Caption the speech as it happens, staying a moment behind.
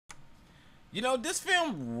You know, this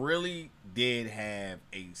film really did have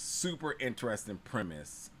a super interesting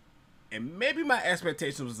premise. And maybe my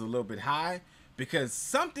expectations was a little bit high because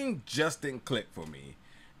something just didn't click for me.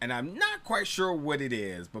 And I'm not quite sure what it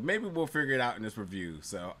is, but maybe we'll figure it out in this review.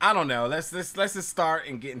 So I don't know. Let's just start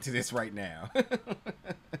and get into this right now.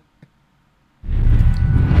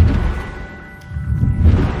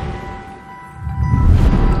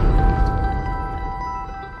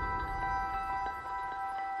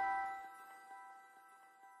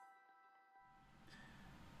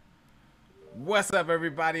 What's up,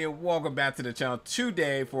 everybody, and welcome back to the channel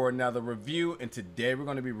today for another review. And today we're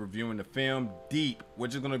going to be reviewing the film Deep,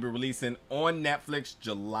 which is going to be releasing on Netflix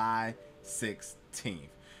July 16th.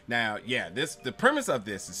 Now, yeah, the premise of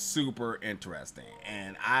this is super interesting,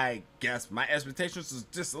 and I guess my expectations was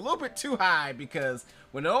just a little bit too high because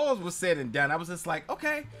when it all was said and done, I was just like,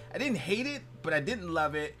 okay, I didn't hate it, but I didn't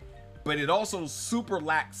love it, but it also super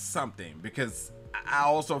lacked something because I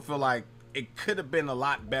also feel like it could have been a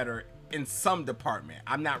lot better in some department.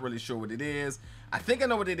 I'm not really sure what it is. I think I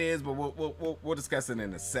know what it is, but we'll discuss it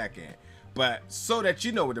in a second. But so that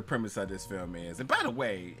you know what the premise of this film is. And by the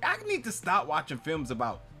way, I need to stop watching films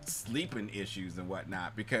about sleeping issues and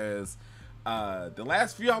whatnot because the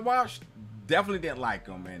last few I watched definitely didn't like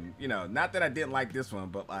them. And you know, not that I didn't like this one,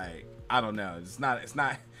 but like I don't know, it's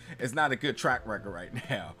not a good track record right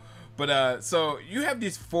now. But so you have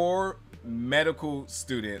these four medical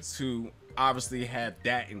students who obviously have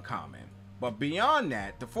that in common, but beyond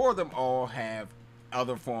that, the four of them all have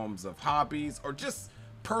other forms of hobbies or just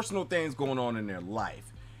personal things going on in their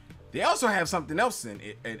life. They also have something else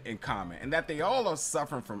in common, and that they all are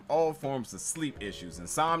suffering from all forms of sleep issues,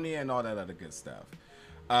 insomnia, and all that other good stuff.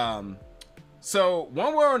 So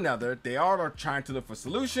one way or another, they all are trying to look for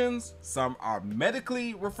solutions. Some are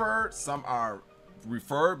medically referred, some are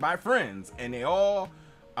referred by friends, and they all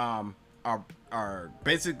are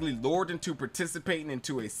basically lured into participating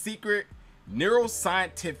into a secret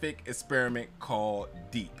neuroscientific experiment called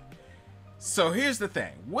Deep. So here's the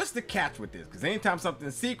thing. What's the catch with this? Because anytime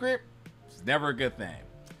something's secret, it's never a good thing.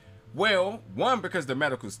 Well, one, because they're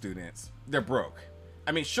medical students, they're broke.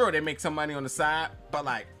 I mean, sure, they make some money on the side, but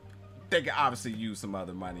like, they can obviously use some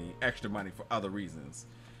other money, extra money for other reasons.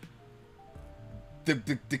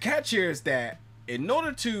 The catch here is that in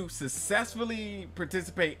order to successfully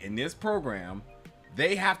participate in this program,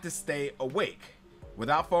 they have to stay awake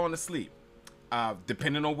without falling asleep,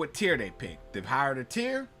 depending on what tier they pick. The higher the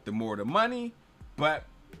tier, the more the money, but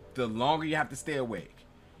the longer you have to stay awake.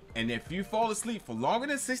 And if you fall asleep for longer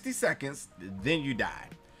than 60 seconds, then you die.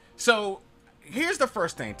 So here's the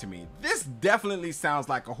first thing to me. This definitely sounds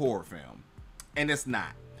like a horror film, and it's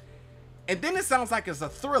not. And then it sounds like it's a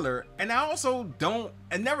thriller, and I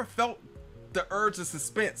never felt the urge of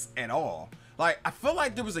suspense at all. Like, I feel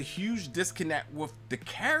like there was a huge disconnect with the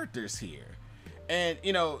characters here. And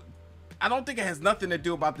you know, I don't think it has nothing to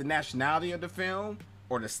do about the nationality of the film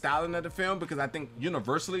or the styling of the film, because I think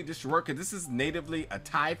universally this should work, because this is natively a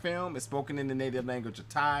Thai film. It's spoken in the native language of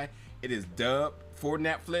Thai. It is dubbed for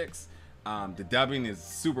Netflix. The dubbing is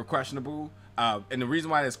super questionable, and the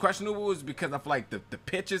reason why it's questionable is because I feel like the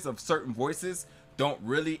pitches of certain voices don't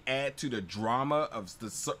really add to the drama of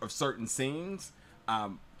certain scenes,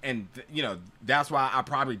 you know, that's why I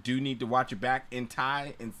probably do need to watch it back in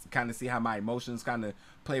Thai and kind of see how my emotions kind of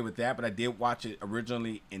play with that. But I did watch it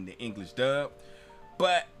originally in the English dub,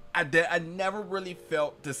 but I never really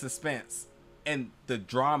felt the suspense and the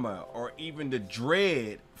drama or even the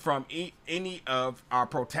dread from any of our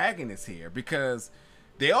protagonists here, because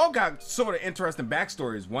they all got sort of interesting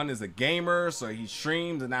backstories. One is a gamer, so he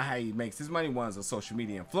streams and not how he makes his money. One's a social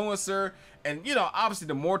media influencer, and you know, obviously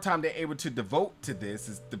the more time they're able to devote to this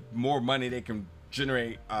is the more money they can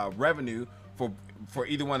generate revenue for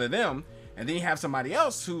either one of them. And then you have somebody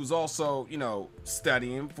else who's also, you know,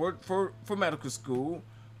 studying for medical school,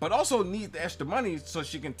 but also needs the extra money so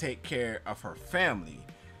she can take care of her family.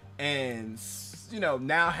 And you know,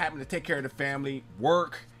 now having to take care of the family,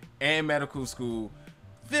 work, and medical school,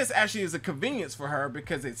 this actually is a convenience for her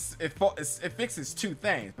because it fixes two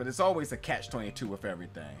things, but it's always a catch-22 with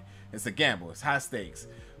everything. It's a gamble. It's high stakes.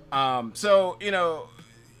 So you know,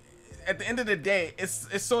 at the end of the day,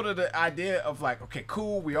 it's sort of the idea of like, okay,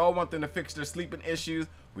 cool. We all want them to fix their sleeping issues.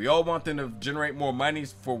 We all want them to generate more money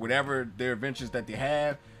for whatever their adventures that they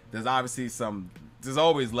have. There's obviously there's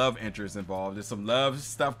always love interests involved. There's some love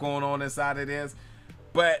stuff going on inside of this,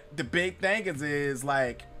 but the big thing is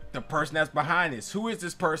like, the person that's behind this. Who is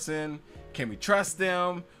this person? Can we trust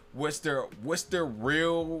them? what's their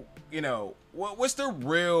real, you know, what's their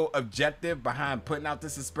real objective behind putting out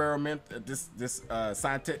this experiment, this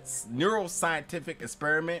neuroscientific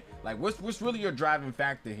experiment? Like, what's really your driving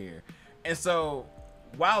factor here? And so,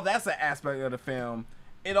 while that's an aspect of the film,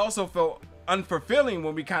 it also felt unfulfilling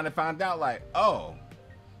when we kind of found out, like, oh,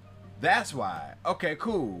 that's why. Okay,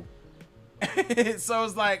 cool. So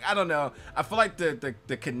it's like, I don't know. I feel like the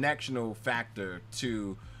connectional factor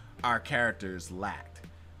to our characters lacked.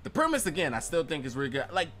 The premise, again, I still think is really good.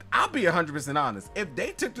 Like, I'll be 100% honest. If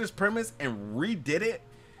they took this premise and redid it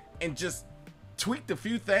and just tweaked a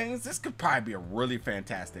few things, this could probably be a really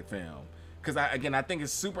fantastic film. Because, I think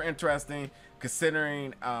it's super interesting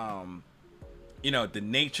considering, you know, the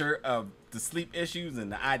nature of the sleep issues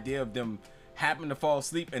and the idea of them happening to fall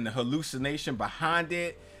asleep and the hallucination behind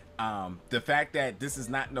it. The fact that this is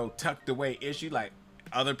not no tucked away issue, like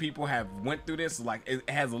other people have went through this, like it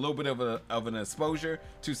has a little bit of an exposure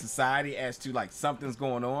to society as to like something's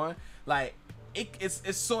going on. Like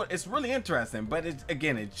it's really interesting, but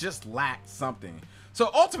it just lacks something. So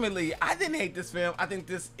ultimately, I didn't hate this film. I think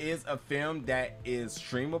this is a film that is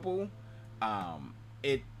streamable. I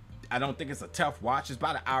don't think it's a tough watch. It's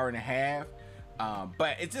about an hour and a half,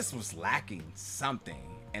 but it just was lacking something.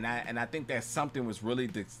 And I think that something was really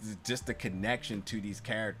just the connection to these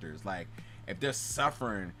characters. Like, if they're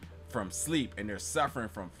suffering from sleep and they're suffering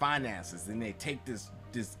from finances, and they take this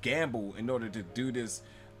gamble in order to do this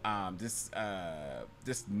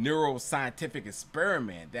neuroscientific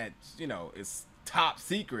experiment that, you know, is top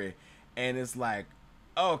secret, and it's like,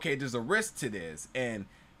 oh, okay, there's a risk to this, and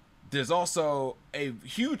there's also a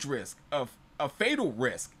huge risk of a fatal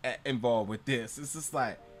risk involved with this. It's just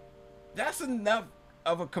like, that's enough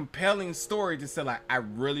of a compelling story to say, like, I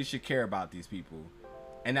really should care about these people,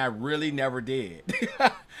 and I really never did.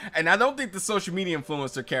 And I don't think the social media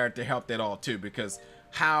influencer character helped at all too, because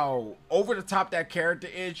how over the top that character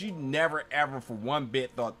is, you never ever for one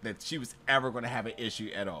bit thought that she was ever going to have an issue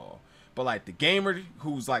at all. But like the gamer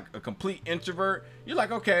who's like a complete introvert, you're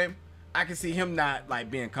like, okay, I can see him not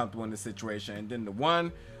like being comfortable in this situation. And then the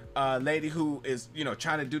one lady who is, you know,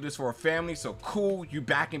 trying to do this for her family, so cool, you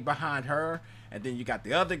backing behind her. And then you got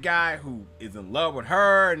the other guy who is in love with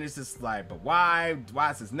her, and it's just like, but why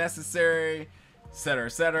is this necessary, etc.,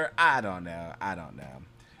 etc. I don't know.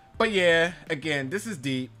 But yeah, again, this is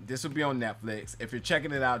deep. This will be on Netflix. If you're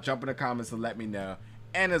checking it out, jump in the comments and let me know.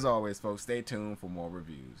 And as always, folks, stay tuned for more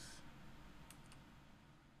reviews.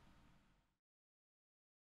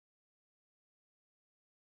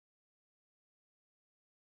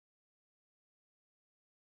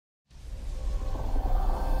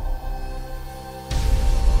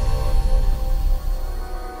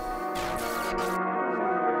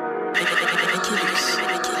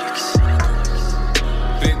 Wisit.